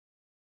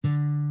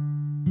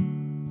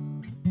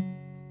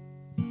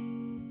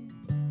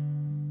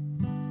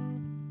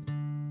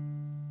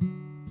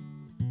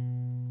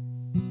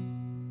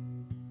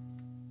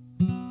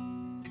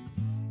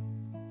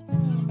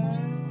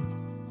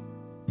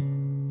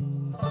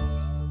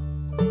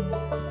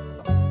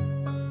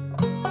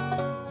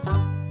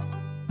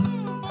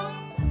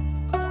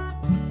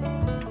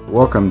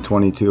Welcome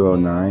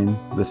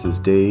 2209. This is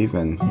Dave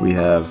and we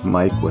have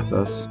Mike with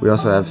us. We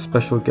also have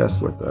special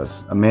guests with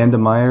us, Amanda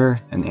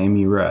Meier and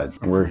Amy Red.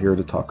 And we're here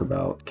to talk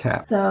about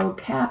CAP. So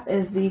CAP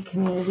is the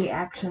Community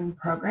Action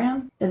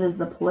Program. It is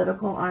the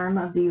political arm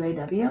of the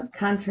UAW.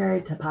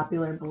 Contrary to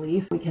popular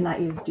belief, we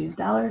cannot use dues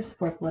dollars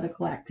for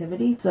political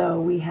activity.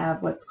 So we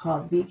have what's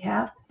called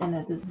VCAP, and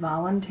it is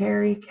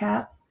voluntary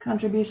CAP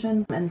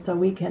contributions, and so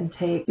we can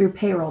take through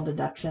payroll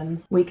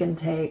deductions, we can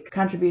take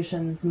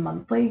contributions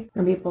monthly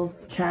from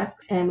people's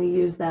checks, and we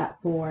use that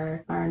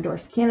for our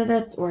endorsed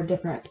candidates or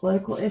different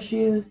political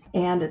issues.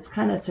 And it's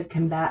kind of to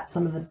combat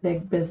some of the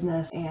big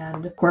business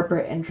and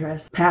corporate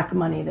interests PAC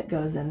money that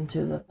goes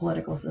into the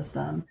political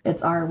system.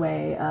 It's our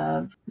way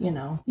of,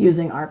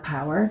 using our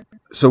power.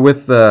 So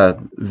with the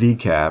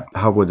VCAP,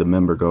 how would a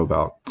member go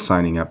about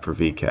signing up for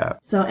VCAP?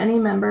 So any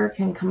member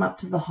can come up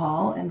to the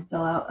hall and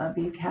fill out a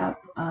VCAP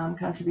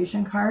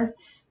contribution card.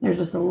 There's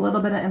just a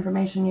little bit of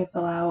information you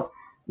fill out.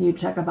 You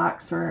check a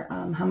box for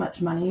how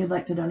much money you'd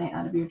like to donate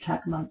out of your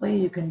check monthly.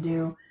 You can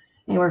do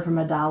anywhere from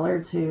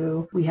 $1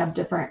 to, we have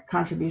different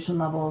contribution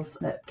levels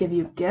that give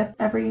you gift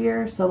every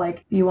year. So like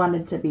if you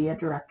wanted to be a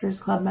Directors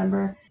Club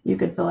member, you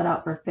could fill it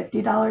out for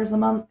 $50 a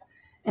month.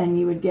 And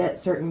you would get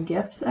certain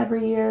gifts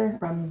every year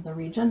from the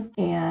region.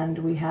 And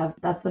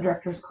that's the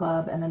Directors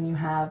Club. And then you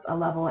have a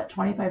level at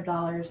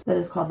 $25 that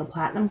is called the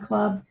Platinum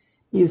Club.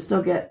 You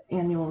still get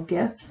annual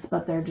gifts,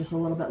 but they're just a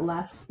little bit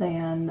less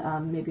than,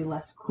 maybe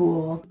less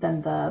cool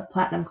than the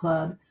Platinum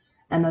Club.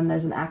 And then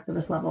there's an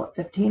activist level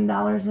at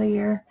 $15 a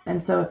year.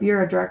 And so if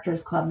you're a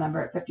Directors Club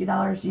member at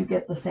 $50, you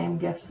get the same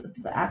gifts that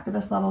the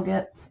activist level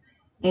gets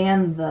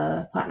and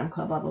the Platinum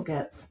Club level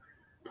gets,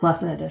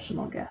 plus an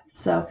additional gift.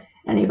 So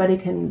anybody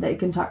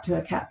can talk to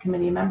a CAP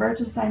committee member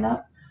to sign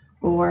up,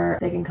 or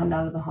they can come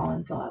down to the hall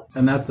and fill out.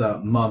 And that's a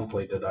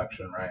monthly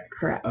deduction, right?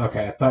 Correct.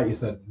 Okay, I thought you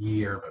said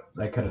year, but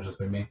that could have just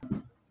been me.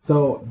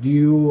 So do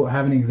you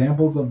have any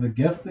examples of the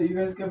gifts that you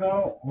guys give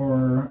out,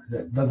 or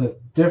does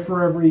it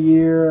differ every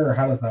year, or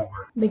how does that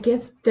work? The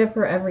gifts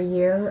differ every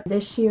year.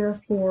 This year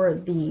for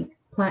the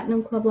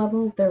Platinum Club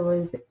level,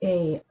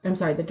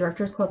 the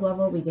Directors Club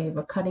level, we gave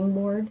a cutting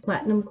board.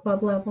 Platinum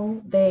Club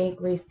level, they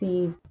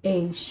received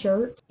a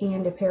shirt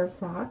and a pair of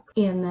socks.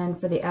 And then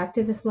for the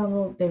activist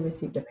level, they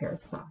received a pair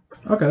of socks.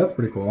 Okay, that's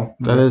pretty cool.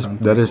 That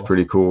is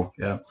pretty cool.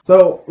 Yeah.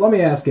 So let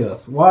me ask you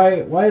this. Why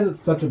is it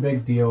such a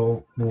big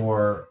deal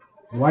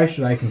why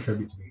should I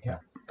contribute to VCAP?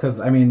 Because,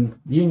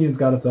 union's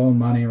got its own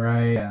money,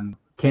 right? And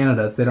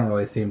candidates, they don't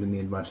really seem to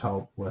need much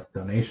help with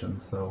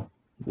donations. So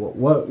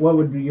what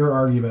would be your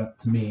argument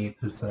to me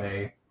to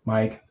say,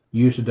 Mike,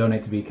 you should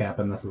donate to VCAP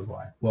and this is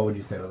why? What would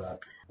you say to that?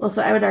 Well,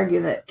 so I would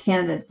argue that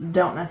candidates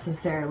don't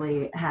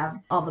necessarily have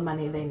all the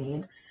money they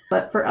need.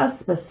 But for us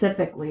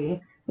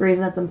specifically, the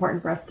reason it's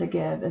important for us to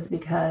give is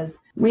because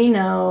we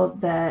know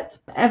that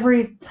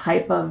every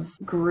type of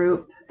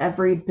group,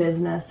 every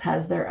business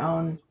has their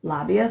own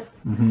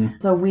lobbyists. Mm-hmm.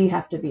 So we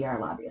have to be our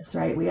lobbyists,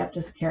 right? We have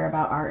to care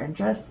about our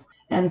interests.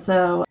 And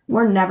so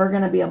we're never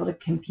going to be able to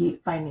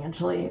compete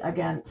financially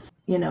against,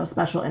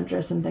 special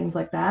interests and things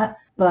like that.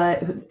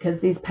 But because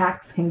these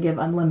PACs can give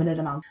unlimited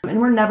amounts, and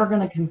we're never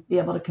going to be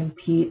able to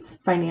compete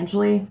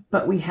financially,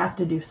 but we have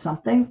to do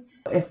something.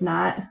 If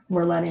not,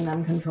 we're letting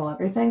them control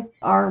everything.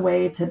 Our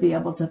way to be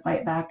able to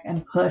fight back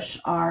and push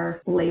our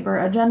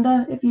labor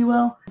agenda, if you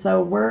will.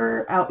 So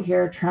we're out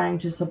here trying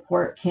to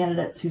support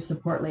candidates who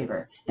support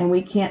labor. And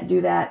we can't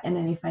do that in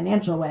any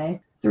financial way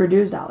through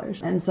dues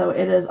dollars. And so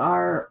it is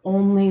our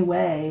only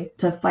way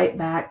to fight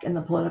back in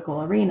the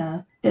political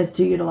arena is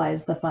to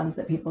utilize the funds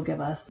that people give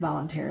us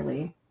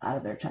voluntarily out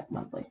of their check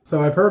monthly.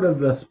 So I've heard of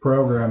this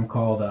program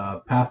called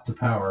Path to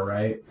Power,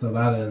 right? So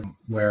that is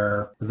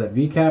is it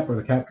VCAP or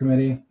the CAP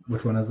committee?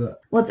 Which one is it?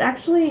 Well, it's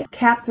actually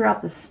CAP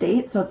throughout the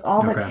state. So it's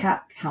all the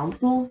CAP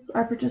councils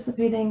are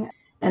participating.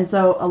 And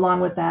so along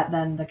with that,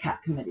 then the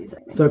CAP committees.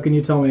 So can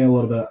you tell me a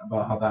little bit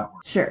about how that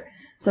works? Sure.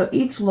 So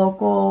each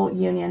local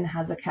union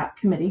has a CAP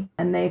committee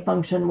and they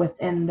function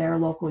within their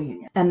local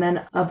union. And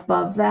then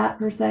above that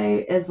per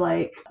se is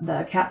like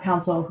the CAP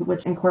council,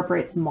 which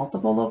incorporates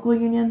multiple local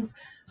unions.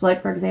 So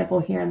like, for example,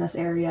 here in this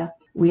area,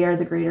 we are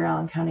the Greater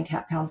Allen County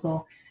CAP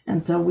Council.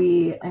 And so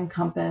we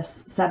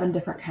encompass 7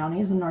 different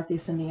counties in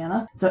Northeast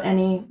Indiana. So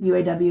any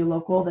UAW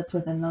local that's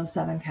within those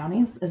 7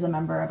 counties is a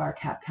member of our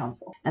CAP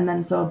council. And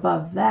then so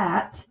above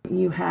that,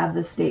 you have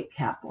the state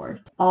CAP board.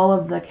 All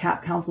of the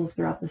CAP councils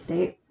throughout the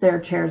state, their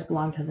chairs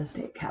belong to the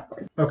state CAP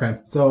board. Okay,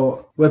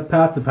 so with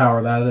Path to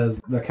Power, that is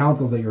the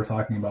councils that you were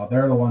talking about.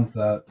 They're the ones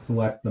that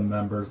select the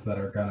members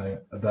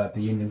that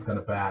the union's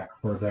gonna back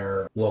for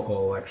their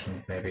local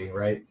elections, maybe,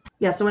 right?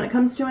 Yeah, so when it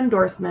comes to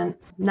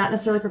endorsements, not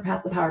necessarily for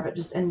Path to Power, but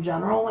just in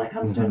general when it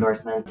comes to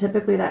endorsement,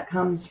 typically that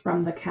comes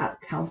from the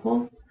CAP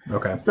councils.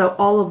 Okay. So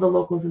all of the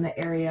locals in the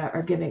area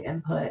are giving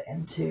input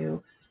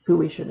into who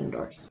we should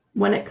endorse.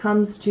 When it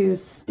comes to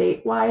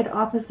statewide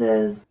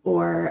offices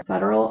or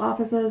federal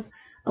offices,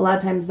 A lot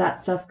of times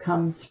that stuff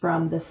comes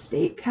from the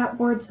state CAP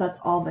board, so that's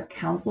all the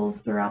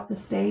councils throughout the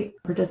state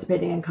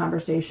participating in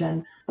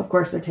conversation. Of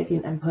course, they're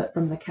taking input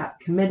from the CAP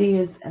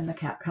committees and the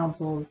CAP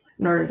councils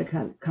in order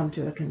to come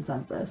to a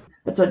consensus.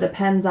 But so it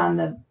depends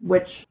on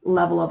which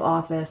level of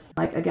office.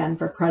 Like again,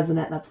 for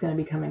president, that's going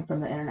to be coming from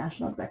the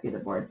International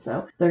Executive Board.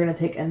 So they're going to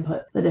take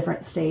input the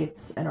different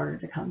states in order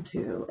to come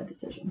to a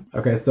decision.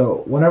 Okay,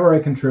 so whenever I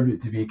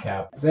contribute to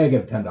VCAP, say I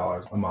give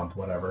 $10 a month,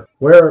 whatever,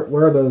 where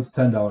are those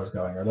 $10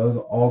 going? Are those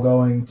all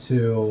going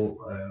to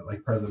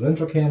like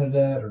presidential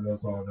candidate, or are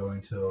those all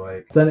going to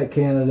like Senate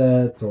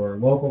candidates or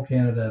local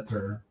candidates,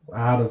 or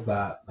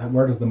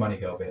where does the money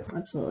go basically?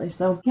 Absolutely.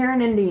 So here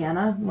in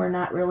Indiana, we're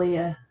not really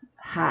a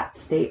hot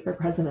state for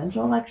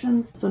presidential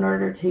elections. So in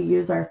order to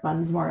use our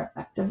funds more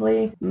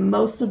effectively,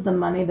 most of the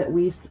money that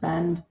we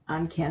spend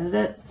on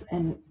candidates,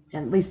 and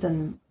at least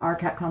in our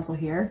CAP council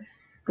here,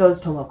 goes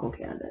to local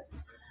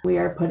candidates. We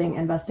are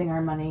investing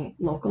our money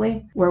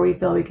locally where we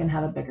feel we can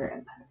have a bigger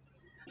impact.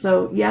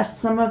 So yes,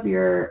 some of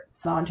your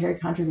voluntary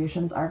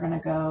contributions are going to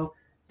go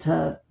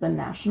to the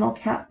national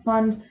CAP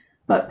fund,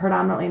 but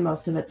predominantly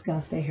most of it's going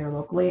to stay here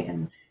locally.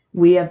 And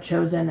we have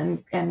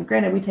chosen, and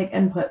granted, we take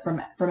input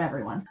from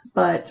everyone,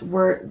 but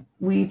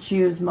we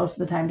choose most of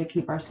the time to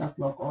keep our stuff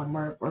local, and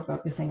we're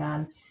focusing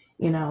on,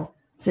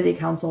 city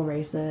council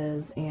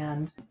races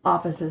and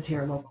offices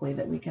here locally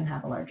that we can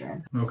have a larger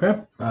impact.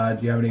 Okay.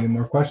 Do you have any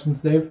more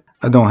questions, Dave?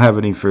 I don't have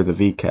any for the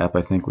VCAP.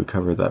 I think we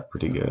covered that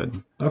pretty good.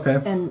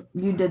 Okay. And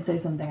you did say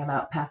something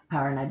about Path to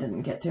Power, and I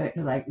didn't get to it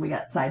because we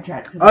got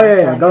sidetracked. Oh,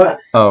 yeah. Go ahead.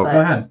 Go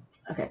ahead.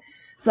 Okay.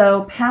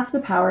 So Path to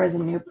Power is a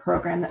new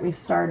program that we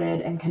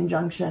started in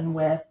conjunction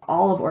with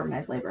all of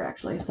organized labor,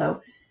 actually.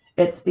 So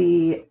it's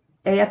the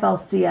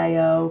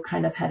AFL-CIO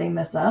kind of heading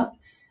this up.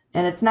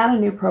 And it's not a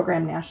new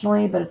program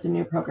nationally, but it's a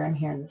new program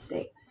here in the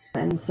state.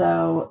 And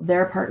so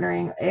they're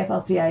partnering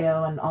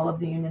AFL-CIO and all of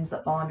the unions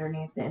that fall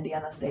underneath the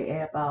Indiana State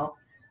AFL,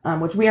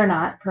 which we are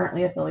not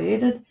currently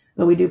affiliated,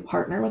 but we do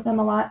partner with them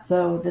a lot.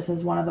 So this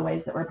is one of the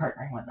ways that we're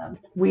partnering with them.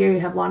 We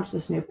have launched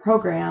this new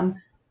program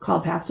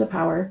called Path to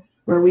Power,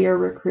 where we are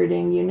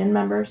recruiting union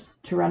members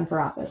to run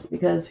for office,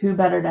 because who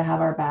better to have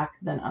our back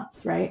than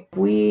us, right?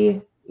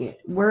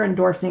 We're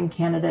endorsing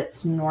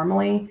candidates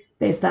normally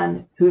based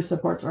on who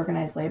supports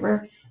organized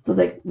labor.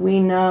 So we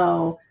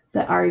know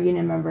that our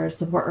union members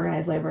support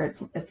organized labor.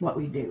 It's what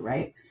we do,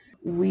 right?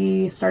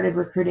 We started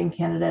recruiting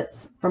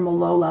candidates from a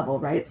low level,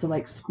 right? So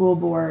like school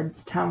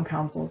boards, town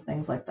councils,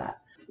 things like that.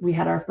 We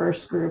had our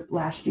first group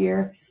last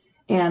year,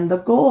 and the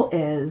goal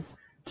is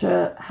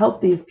to help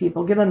these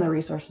people, give them the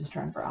resources to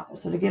run for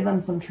office. So to give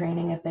them some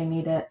training if they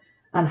need it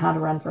on how to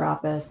run for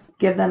office,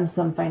 give them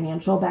some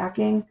financial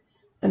backing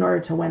in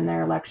order to win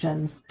their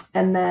elections,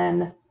 and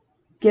then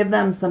give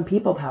them some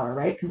people power,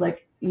 right? Because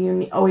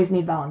you always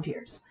need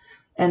volunteers.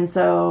 And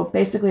so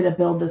basically to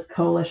build this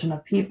coalition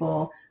of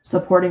people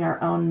supporting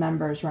our own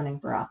members running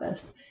for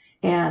office.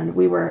 And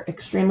we were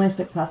extremely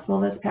successful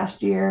this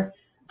past year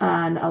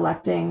on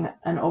electing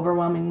an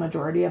overwhelming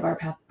majority of our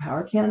Path to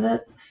Power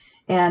candidates.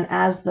 And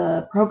as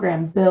the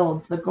program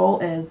builds, the goal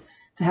is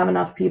to have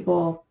enough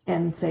people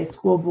in, say,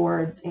 school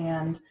boards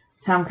and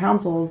town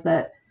councils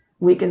that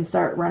we can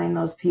start running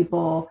those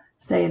people,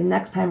 say,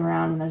 next time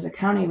around when there's a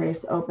county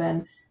race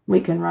open, we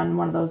can run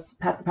one of those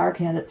Path to Power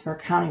candidates for a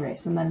county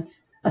race, and then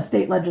a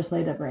state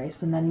legislative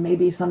race, and then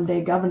maybe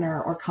someday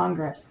governor or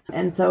Congress.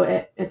 And so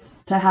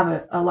it's to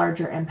have a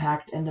larger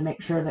impact and to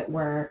make sure that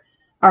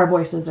our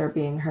voices are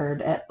being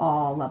heard at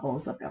all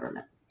levels of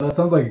government. That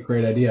sounds like a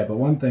great idea, but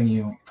one thing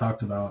you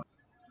talked about,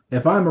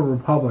 if I'm a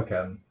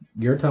Republican,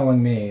 you're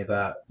telling me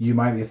that you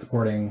might be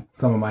supporting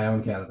some of my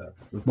own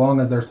candidates. As long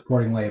as they're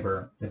supporting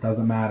labor, it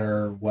doesn't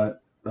matter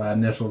what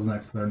initials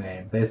next to their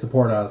name. They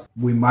support us,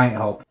 we might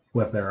help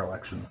with their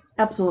election.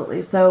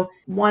 Absolutely. So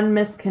one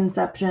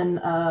misconception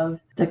of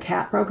the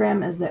CAP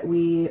program is that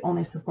we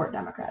only support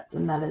Democrats,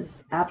 and that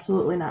is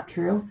absolutely not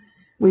true.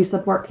 We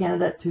support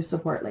candidates who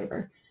support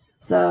labor.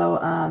 So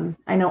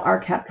I know our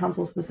CAP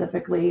council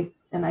specifically,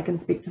 and I can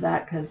speak to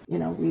that because,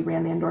 we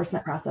ran the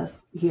endorsement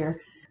process here.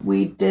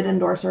 We did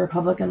endorse a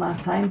Republican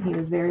last time. He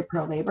was very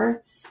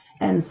pro-labor.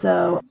 And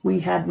so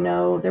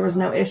there was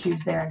no issues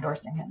there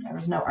endorsing him. There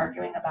was no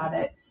arguing about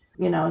it.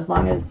 As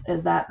long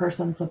as that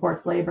person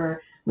supports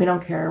labor, we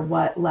don't care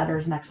what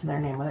letters next to their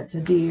name, whether it's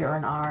a D or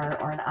an R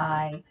or an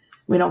I,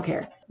 we don't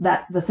care.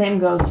 That the same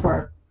goes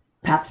for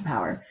Path to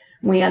Power.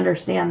 We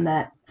understand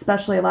that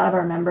especially a lot of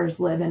our members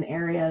live in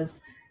areas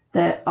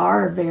that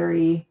are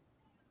very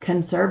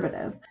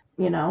conservative.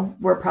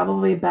 We're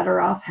probably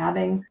better off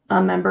having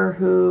a member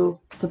who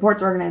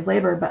supports organized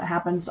labor but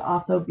happens to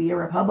also be a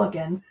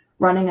Republican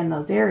running in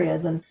those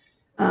areas. And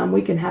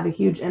we can have a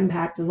huge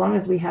impact as long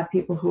as we have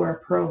people who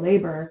are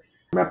pro-labor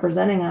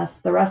representing us.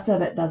 The rest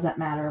of it doesn't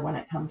matter when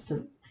it comes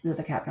to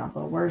the CAP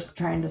Council. We're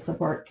trying to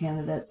support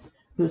candidates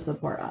who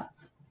support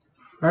us.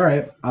 All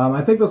right.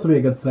 I think this will be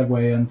a good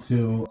segue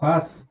into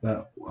class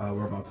that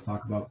we're about to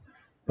talk about.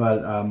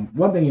 But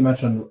one thing you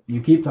mentioned,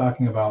 you keep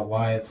talking about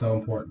why it's so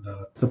important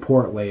to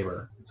support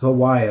labor. So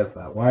why is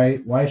that?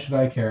 Why should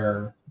I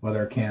care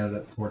whether a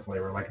candidate supports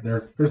labor. Like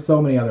there's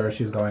so many other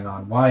issues going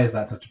on. Why is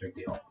that such a big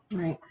deal?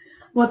 Right.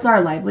 Well, it's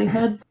our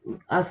livelihoods.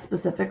 Us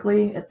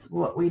specifically, it's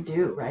what we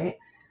do, right?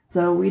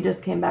 So we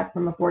just came back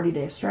from a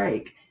 40-day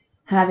strike.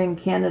 Having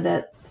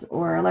candidates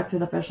or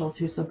elected officials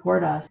who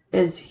support us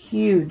is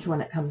huge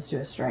when it comes to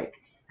a strike.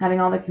 Having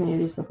all the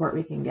community support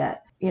we can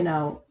get. You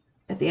know,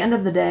 at the end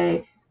of the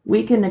day,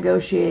 we can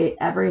negotiate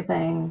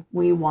everything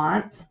we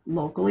want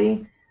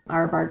locally.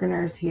 Our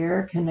bargainers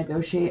here can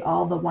negotiate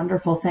all the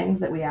wonderful things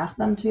that we ask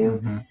them to.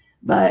 Mm-hmm.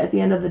 But at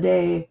the end of the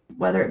day,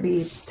 whether it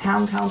be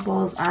town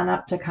councils on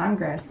up to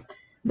Congress,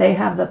 they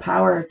have the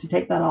power to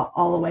take that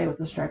all away with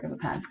the strike of a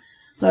pen.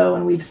 So,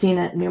 and we've seen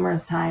it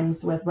numerous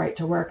times with right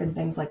to work and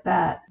things like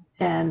that.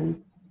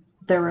 And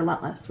they're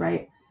relentless,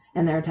 right?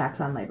 And their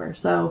attacks on labor.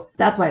 So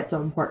that's why it's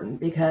so important,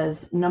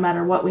 because no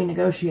matter what we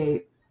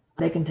negotiate,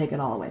 they can take it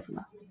all away from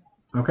us.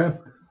 Okay.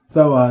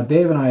 So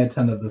Dave and I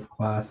attended this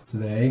class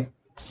today.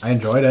 I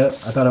enjoyed it.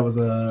 I thought it was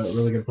a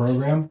really good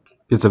program.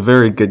 It's a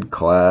very good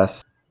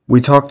class.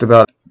 We talked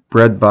about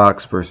bread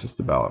box versus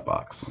the ballot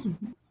box.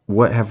 Mm-hmm.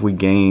 What have we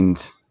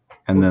gained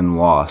and then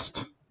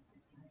lost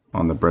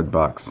on the bread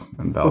box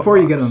and ballot Before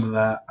box? you get into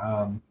that,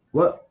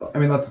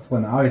 let's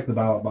explain that. Obviously, the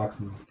ballot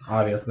box is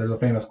obvious. There's a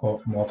famous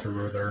quote from Walter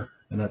Reuther,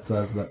 and it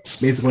says that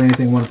basically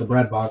anything won at the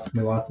bread box can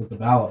be lost at the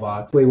ballot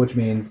box, which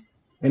means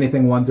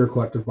anything won through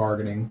collective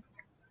bargaining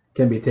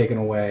can be taken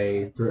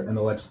away in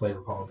the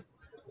legislative halls.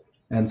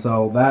 And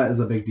so that is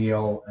a big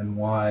deal, and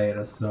why it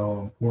is so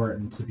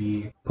important to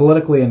be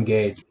politically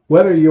engaged.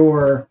 Whether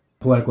you're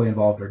politically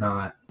involved or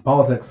not,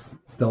 politics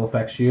still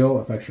affects you,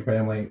 affects your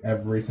family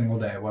every single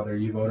day. Whether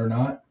you vote or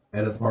not,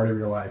 it is part of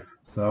your life.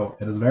 So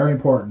it is very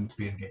important to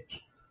be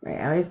engaged.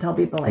 Right. I always tell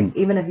people, like,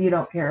 even if you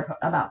don't care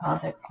about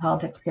politics,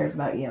 politics cares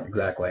about you.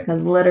 Exactly.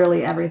 Because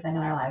literally everything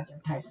in our lives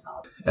are tied to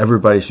politics.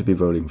 Everybody should be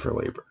voting for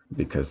labor,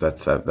 because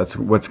that's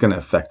what's going to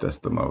affect us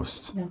the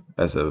most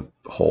as a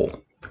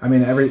whole. I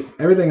mean,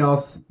 everything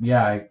else,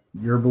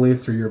 your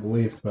beliefs are your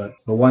beliefs, but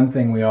the one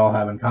thing we all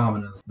have in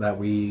common is that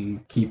we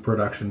keep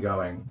production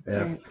going.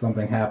 If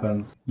something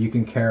happens, you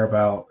can care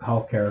about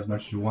healthcare as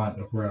much as you want.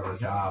 If we're out of a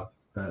job,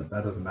 that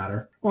doesn't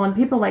matter. Well, and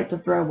people like to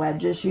throw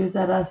wedge issues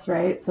at us,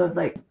 right? So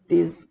like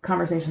these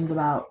conversations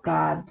about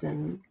God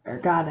and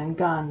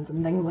guns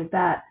and things like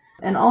that,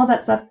 and all of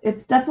that stuff,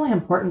 it's definitely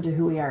important to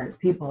who we are as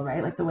people,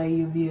 right? Like the way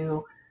you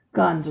view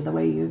guns or the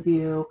way you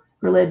view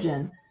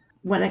religion.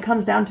 When it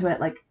comes down to it,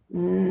 like,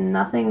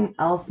 nothing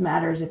else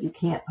matters if you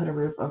can't put a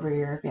roof over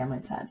your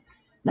family's head.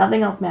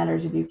 Nothing else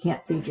matters if you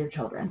can't feed your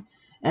children.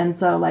 And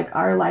so, like,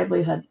 our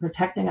livelihoods,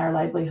 protecting our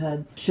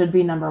livelihoods should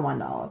be number one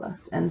to all of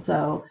us. And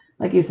so,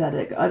 like you said,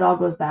 it all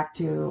goes back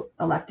to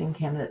electing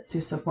candidates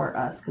who support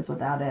us, because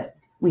without it,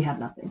 we have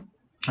nothing.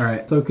 All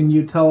right. So can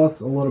you tell us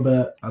a little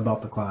bit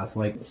about the class?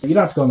 Like, you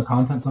don't have to go into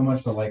content so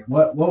much, but like,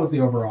 what was the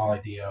overall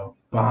idea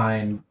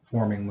behind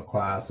forming the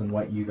class and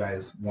what you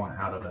guys want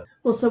out of it?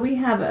 Well, so we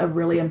have a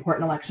really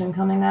important election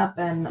coming up,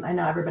 and I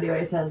know everybody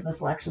always says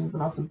this election is the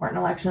most important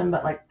election,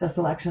 but like this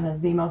election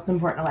is the most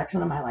important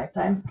election of my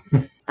lifetime.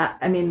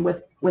 I mean,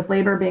 with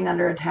labor being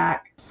under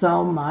attack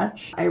so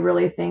much, I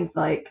really think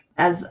like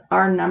as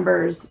our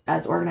numbers,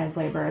 as organized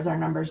labor, as our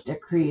numbers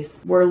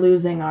decrease, we're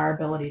losing our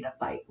ability to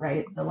fight,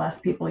 right? The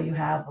less people you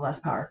have, the less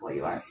powerful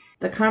you are.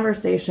 The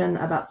conversation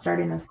about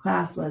starting this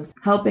class was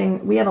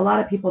helping. We have a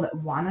lot of people that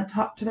want to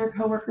talk to their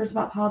coworkers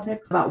about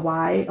politics, about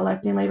why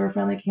electing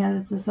labor-friendly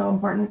candidates is so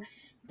important.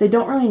 They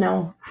don't really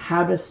know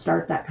how to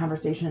start that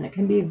conversation. It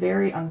can be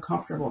very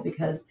uncomfortable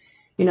because,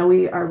 you know,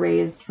 we are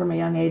raised from a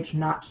young age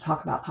not to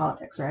talk about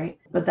politics, right?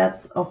 But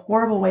that's a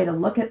horrible way to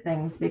look at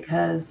things,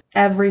 because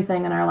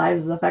everything in our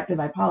lives is affected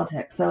by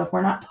politics. So if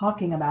we're not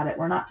talking about it,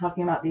 we're not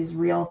talking about these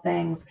real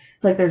things.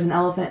 It's like there's an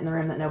elephant in the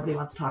room that nobody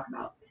wants to talk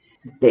about.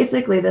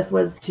 Basically, this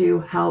was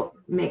to help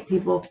make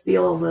people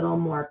feel a little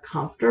more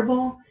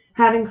comfortable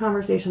having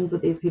conversations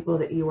with these people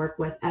that you work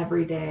with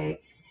every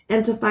day,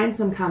 and to find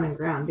some common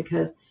ground,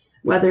 because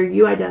whether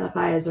you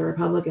identify as a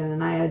Republican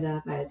and I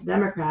identify as a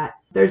Democrat,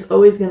 there's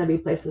always going to be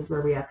places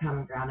where we have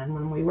common ground. And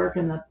when we work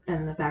in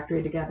the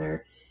factory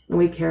together and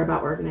we care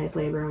about organized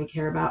labor and we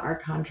care about our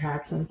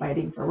contracts and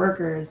fighting for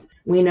workers,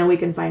 we know we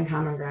can find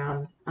common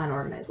ground on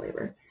organized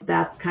labor.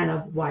 That's kind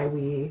of why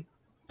we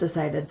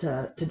decided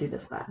to do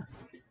this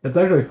class. It's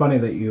actually funny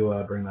that you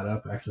bring that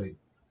up. Actually,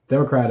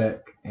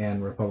 Democratic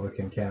and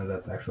Republican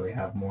candidates actually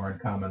have more in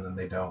common than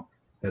they don't.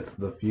 It's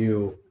the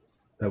few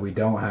that we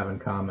don't have in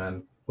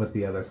common with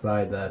the other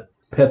side that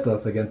pits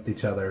us against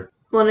each other.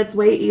 Well, and it's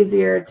way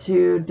easier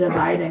to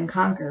divide and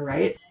conquer,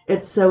 right?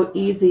 It's so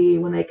easy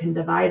when they can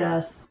divide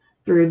us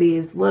through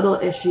these little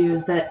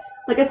issues that,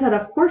 like I said,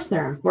 of course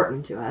they're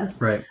important to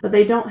us, right? But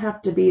they don't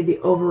have to be the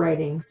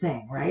overriding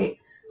thing, right?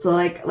 So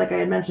like I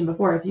had mentioned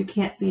before, if you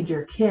can't feed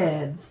your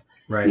kids,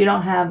 right, you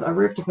don't have a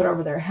roof to put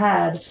over their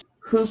head,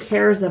 who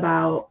cares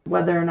about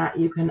whether or not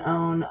you can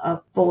own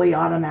a fully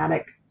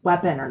automatic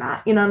weapon or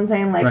not? You know what I'm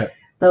saying? Like, right.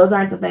 Those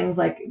aren't the things.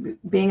 Like,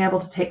 being able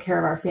to take care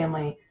of our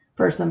family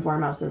first and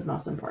foremost is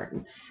most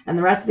important. And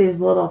the rest of these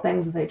little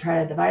things that they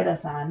try to divide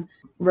us on,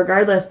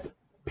 regardless,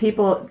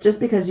 people, just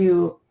because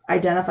you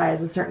identify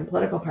as a certain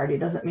political party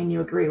doesn't mean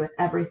you agree with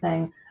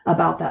everything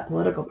about that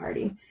political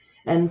party.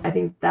 And I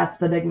think that's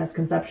the big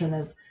misconception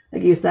is,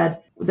 like you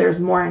said, there's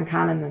more in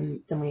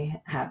common than we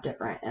have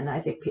different. And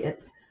I think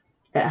it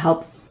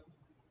helps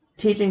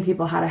teaching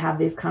people how to have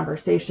these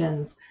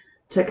conversations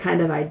to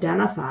kind of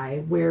identify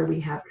where we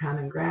have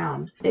common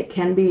ground. It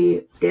can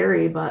be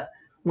scary, but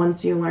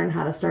once you learn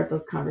how to start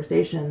those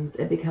conversations,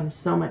 it becomes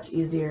so much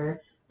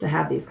easier to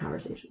have these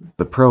conversations.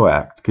 The PRO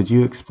Act, could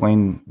you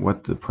explain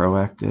what the PRO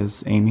Act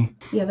is, Amy?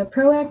 Yeah, the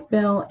PRO Act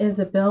bill is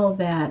a bill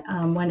that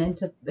went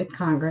into the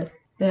Congress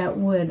that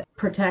would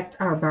protect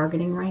our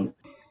bargaining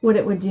rights. What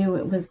it would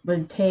do,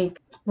 would take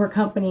where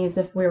companies,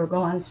 if we were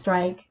going on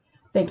strike,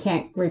 they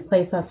can't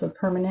replace us with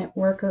permanent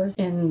workers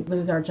and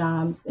lose our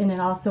jobs. And it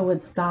also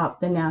would stop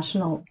the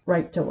national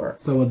right to work.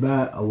 So would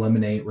that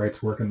eliminate right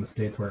to work in the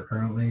states where it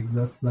currently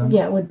exists then?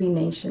 Yeah, it would be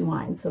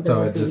nationwide. So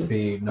it'd just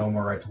be no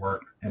more right to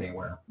work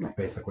anywhere, right,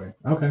 basically.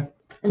 Okay.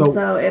 And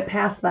so it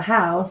passed the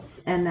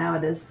House, and now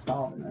it is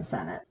stalled in the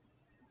Senate.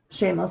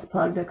 Shameless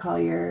plug to call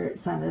your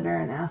senator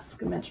and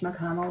ask Mitch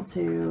McConnell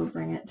to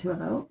bring it to a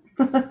vote.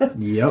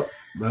 Yep,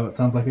 that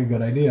sounds like a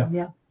good idea.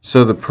 Yeah.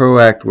 So the PRO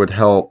Act would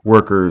help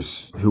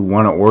workers who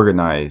want to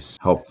organize,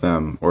 help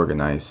them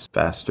organize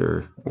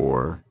faster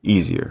or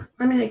easier.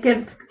 I mean, it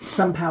gives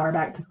some power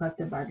back to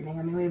collective bargaining.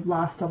 I mean, we've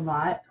lost a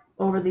lot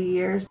over the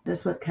years.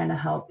 This would kind of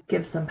help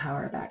give some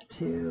power back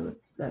to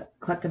the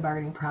collective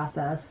bargaining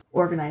process,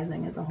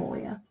 organizing as a whole,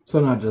 yeah. So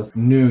not just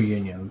new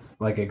unions,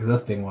 like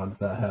existing ones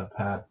that have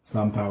had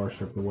some power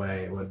stripped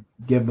away, it would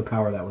give the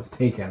power that was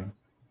taken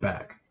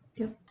back.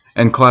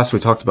 In class, we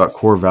talked about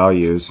core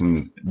values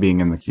and being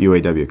in the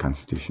UAW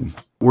Constitution.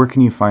 Where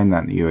can you find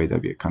that in the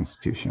UAW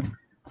Constitution?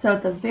 So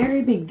at the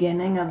very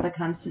beginning of the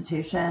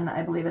Constitution,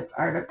 I believe it's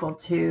Article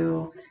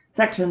 2,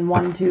 Section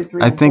 1, 2,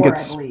 3, I and think 4,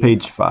 it's I believe.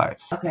 page 5.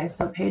 Okay,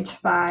 so page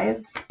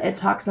 5, it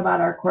talks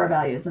about our core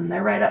values, and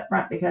they're right up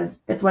front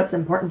because it's what's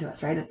important to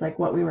us, right? It's like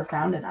what we were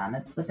founded on.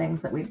 It's the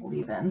things that we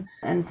believe in.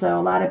 And so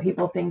a lot of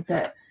people think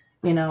that,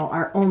 you know,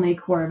 our only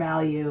core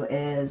value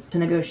is to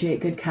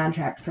negotiate good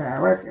contracts for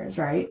our workers,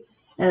 right?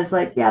 And it's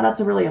like, yeah, that's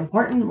a really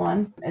important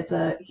one. It's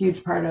a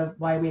huge part of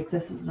why we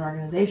exist as an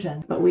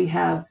organization. But we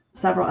have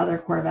several other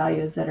core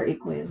values that are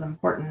equally as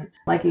important,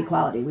 like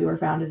equality. We were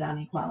founded on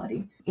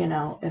equality. You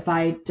know, if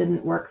I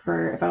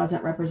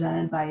wasn't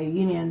represented by a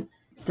union,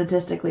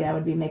 statistically, I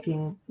would be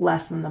making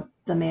less than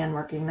the man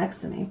working next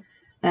to me.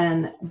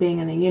 And being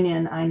in a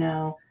union, I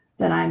know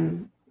that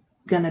I'm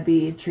going to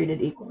be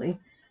treated equally.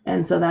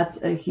 And so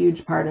that's a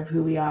huge part of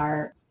who we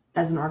are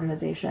as an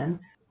organization.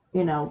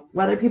 You know,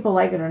 whether people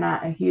like it or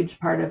not, a huge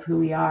part of who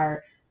we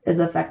are is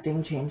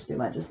affecting change through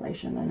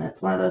legislation. And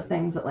it's one of those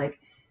things that, like,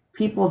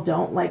 people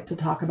don't like to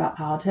talk about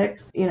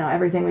politics. You know,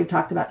 everything we've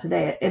talked about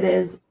today, it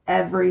is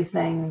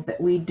everything that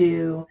we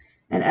do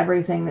and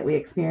everything that we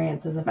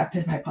experience is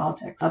affected by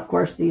politics. Of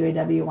course, the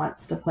UAW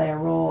wants to play a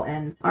role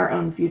in our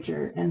own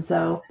future. And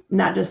so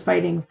not just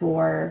fighting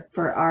for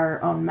our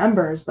own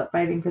members, but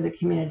fighting for the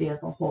community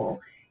as a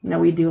whole. You know,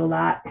 we do a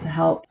lot to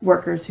help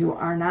workers who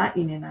are not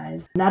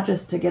unionized, not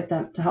just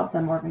to help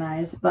them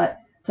organize, but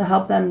to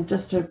help them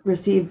just to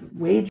receive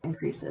wage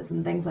increases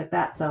and things like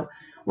that. So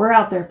we're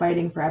out there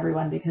fighting for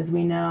everyone because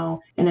we know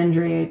an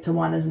injury to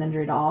one is an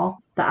injury to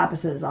all. The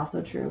opposite is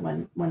also true.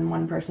 When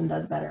one person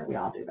does better, we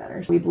all do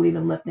better. So we believe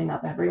in lifting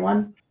up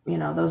everyone. You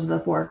know, those are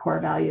the 4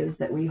 core values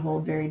that we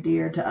hold very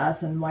dear to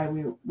us and why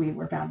we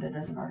were founded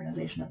as an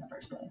organization in the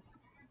first place.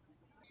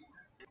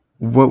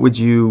 What would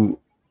you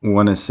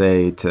want to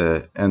say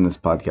to end this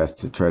podcast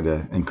to try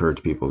to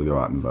encourage people to go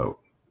out and vote?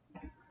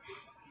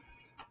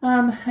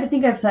 I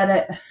think I've said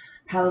it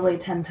probably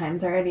 10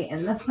 times already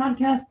in this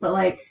podcast, but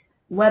like,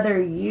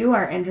 whether you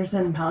are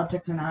interested in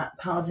politics or not,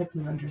 politics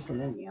is interested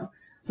in you.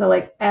 So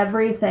like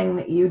everything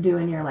that you do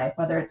in your life,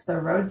 whether it's the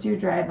roads you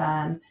drive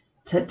on,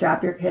 to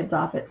drop your kids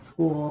off at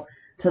school,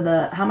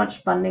 to how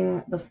much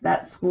funding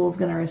that school's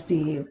going to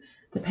receive,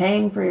 to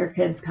paying for your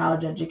kids'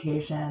 college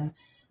education,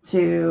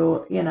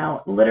 to, you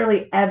know,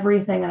 literally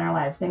everything in our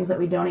lives, things that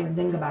we don't even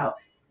think about.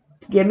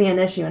 Give me an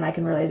issue and I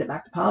can relate it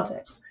back to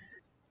politics.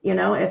 You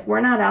know, if we're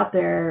not out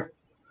there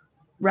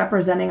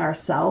representing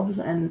ourselves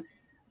and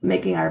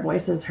making our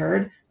voices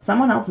heard,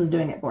 someone else is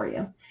doing it for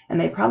you. And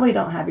they probably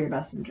don't have your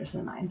best interest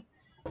in mind.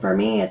 For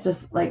me, it's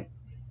just like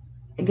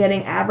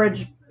getting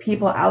average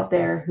people out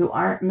there who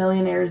aren't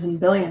millionaires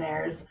and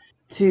billionaires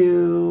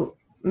to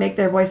make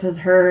their voices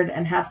heard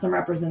and have some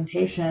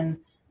representation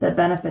that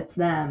benefits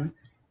them.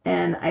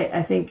 And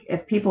I think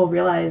if people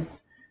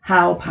realize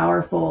how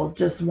powerful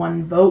just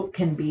one vote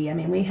can be, I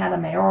mean, we had a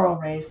mayoral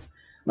race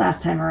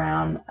last time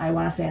around, I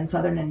want to say in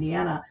southern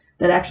Indiana,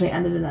 that actually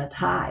ended in a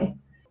tie.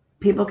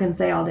 People can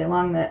say all day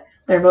long that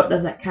their vote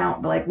doesn't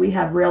count, but like we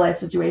have real life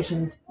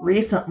situations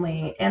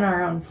recently in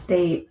our own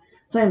state,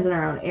 sometimes in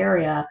our own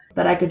area,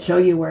 that I could show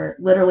you where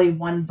literally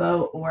one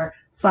vote or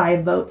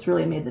 5 votes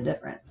really made the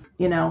difference.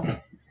 You know,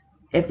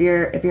 if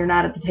you're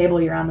not at the table,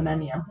 you're on the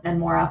menu, and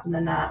more often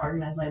than not,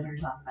 organized labor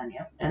is on the menu.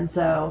 And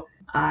so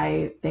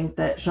I think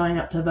that showing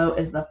up to vote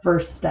is the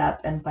first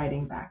step in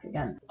fighting back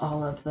against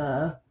all of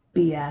the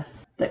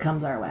BS that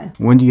comes our way.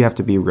 When do you have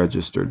to be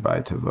registered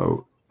by to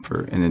vote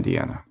in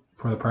Indiana?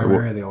 For the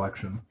primary or the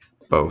election?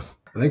 Both.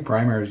 I think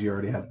primaries you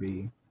already had to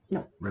be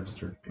No.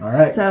 registered. All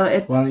right. So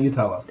Why don't you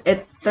tell us?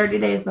 it's 30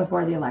 days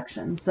before the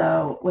election.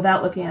 So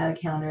without looking at a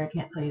calendar, I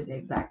can't tell you the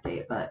exact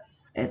date, but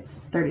it's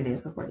 30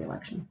 days before the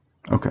election.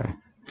 Okay.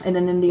 And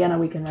in Indiana,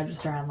 we can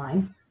register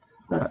online.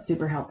 So that's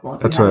super helpful.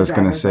 That's what I was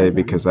going to say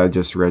because I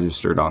just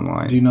registered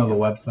online. Do you know the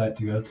website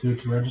to go to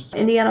register?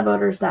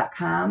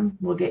 IndianaVoters.com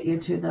will get you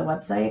to the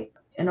website.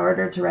 In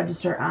order to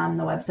register on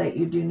the website,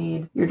 you do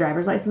need your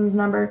driver's license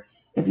number.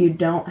 If you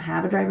don't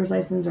have a driver's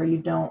license or you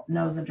don't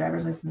know the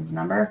driver's license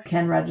number, you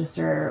can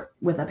register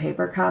with a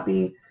paper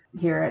copy.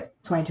 Here at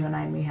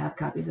 2209, we have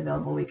copies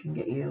available. We can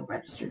get you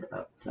registered to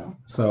vote.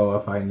 So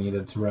if I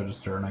needed to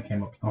register and I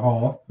came up to the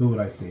hall, who would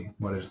I see?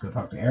 Would I just go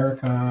talk to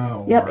Erica?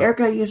 Or... Yep,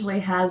 Erica usually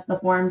has the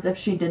forms. If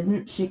she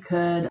didn't, she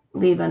could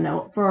leave a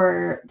note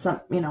for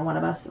one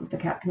of us, the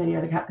CAP committee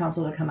or the CAP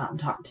council, to come out and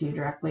talk to you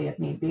directly if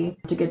need be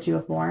to get you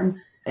a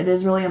form. It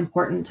is really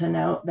important to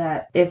note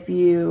that if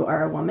you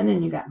are a woman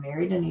and you got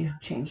married and you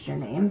changed your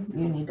name,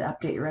 you need to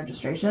update your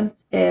registration.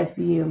 If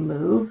you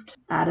moved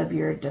out of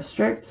your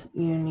district,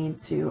 you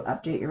need to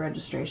update your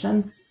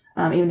registration.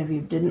 Even if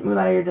you didn't move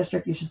out of your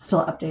district, you should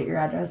still update your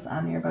address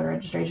on your voter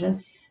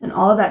registration. And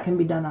all of that can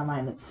be done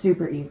online. It's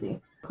super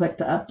easy. Click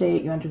to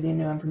update, you enter the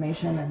new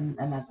information,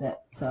 and that's it.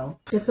 So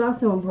it's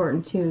also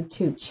important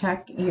to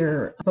check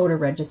your voter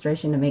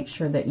registration to make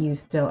sure that you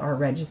still are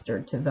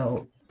registered to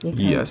vote.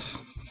 Yes.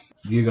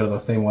 Do you go to the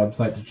same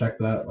website to check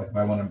that? Like if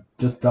I want to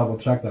just double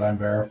check that I'm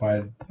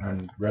verified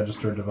and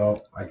registered to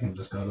vote, I can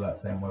just go to that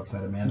same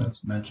website Amanda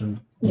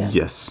mentioned?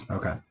 Yes.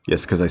 Okay.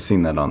 Yes, because I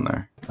seen that on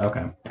there.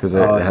 Okay. Because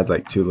it had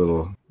like two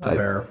little...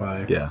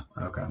 verify. Yeah.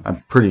 Okay.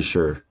 I'm pretty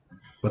sure.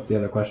 What's the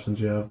other questions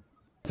you have?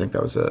 I think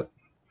that was it.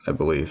 I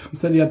believe. You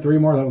said you had 3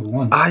 more. That was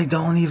 1. I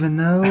don't even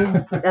know.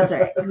 That's all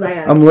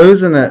right. I'm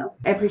losing it.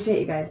 I appreciate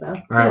you guys, though.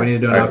 All right, we need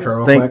to do an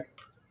outro real quick.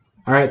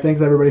 All right,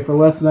 thanks everybody for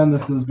listening.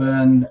 This has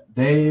been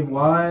Dave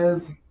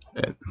Wise.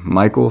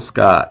 Michael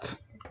Scott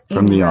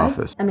from The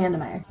Office. Amanda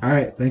Meier. All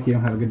right, thank you.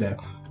 Have a good day.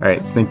 All right,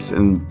 thanks.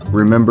 And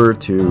remember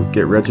to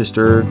get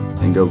registered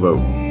and go vote.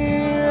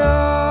 We're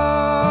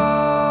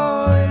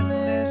all in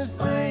this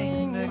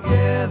thing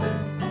together,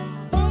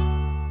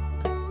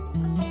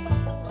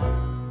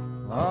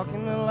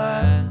 walking the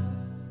line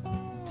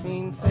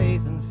between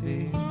faith and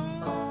fear.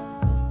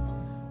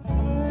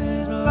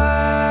 This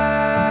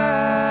life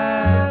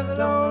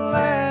don't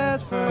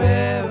last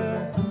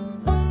forever.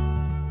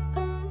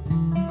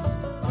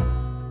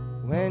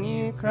 When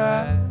you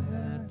cry,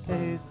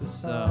 taste the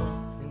salt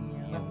in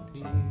your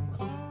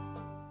tears.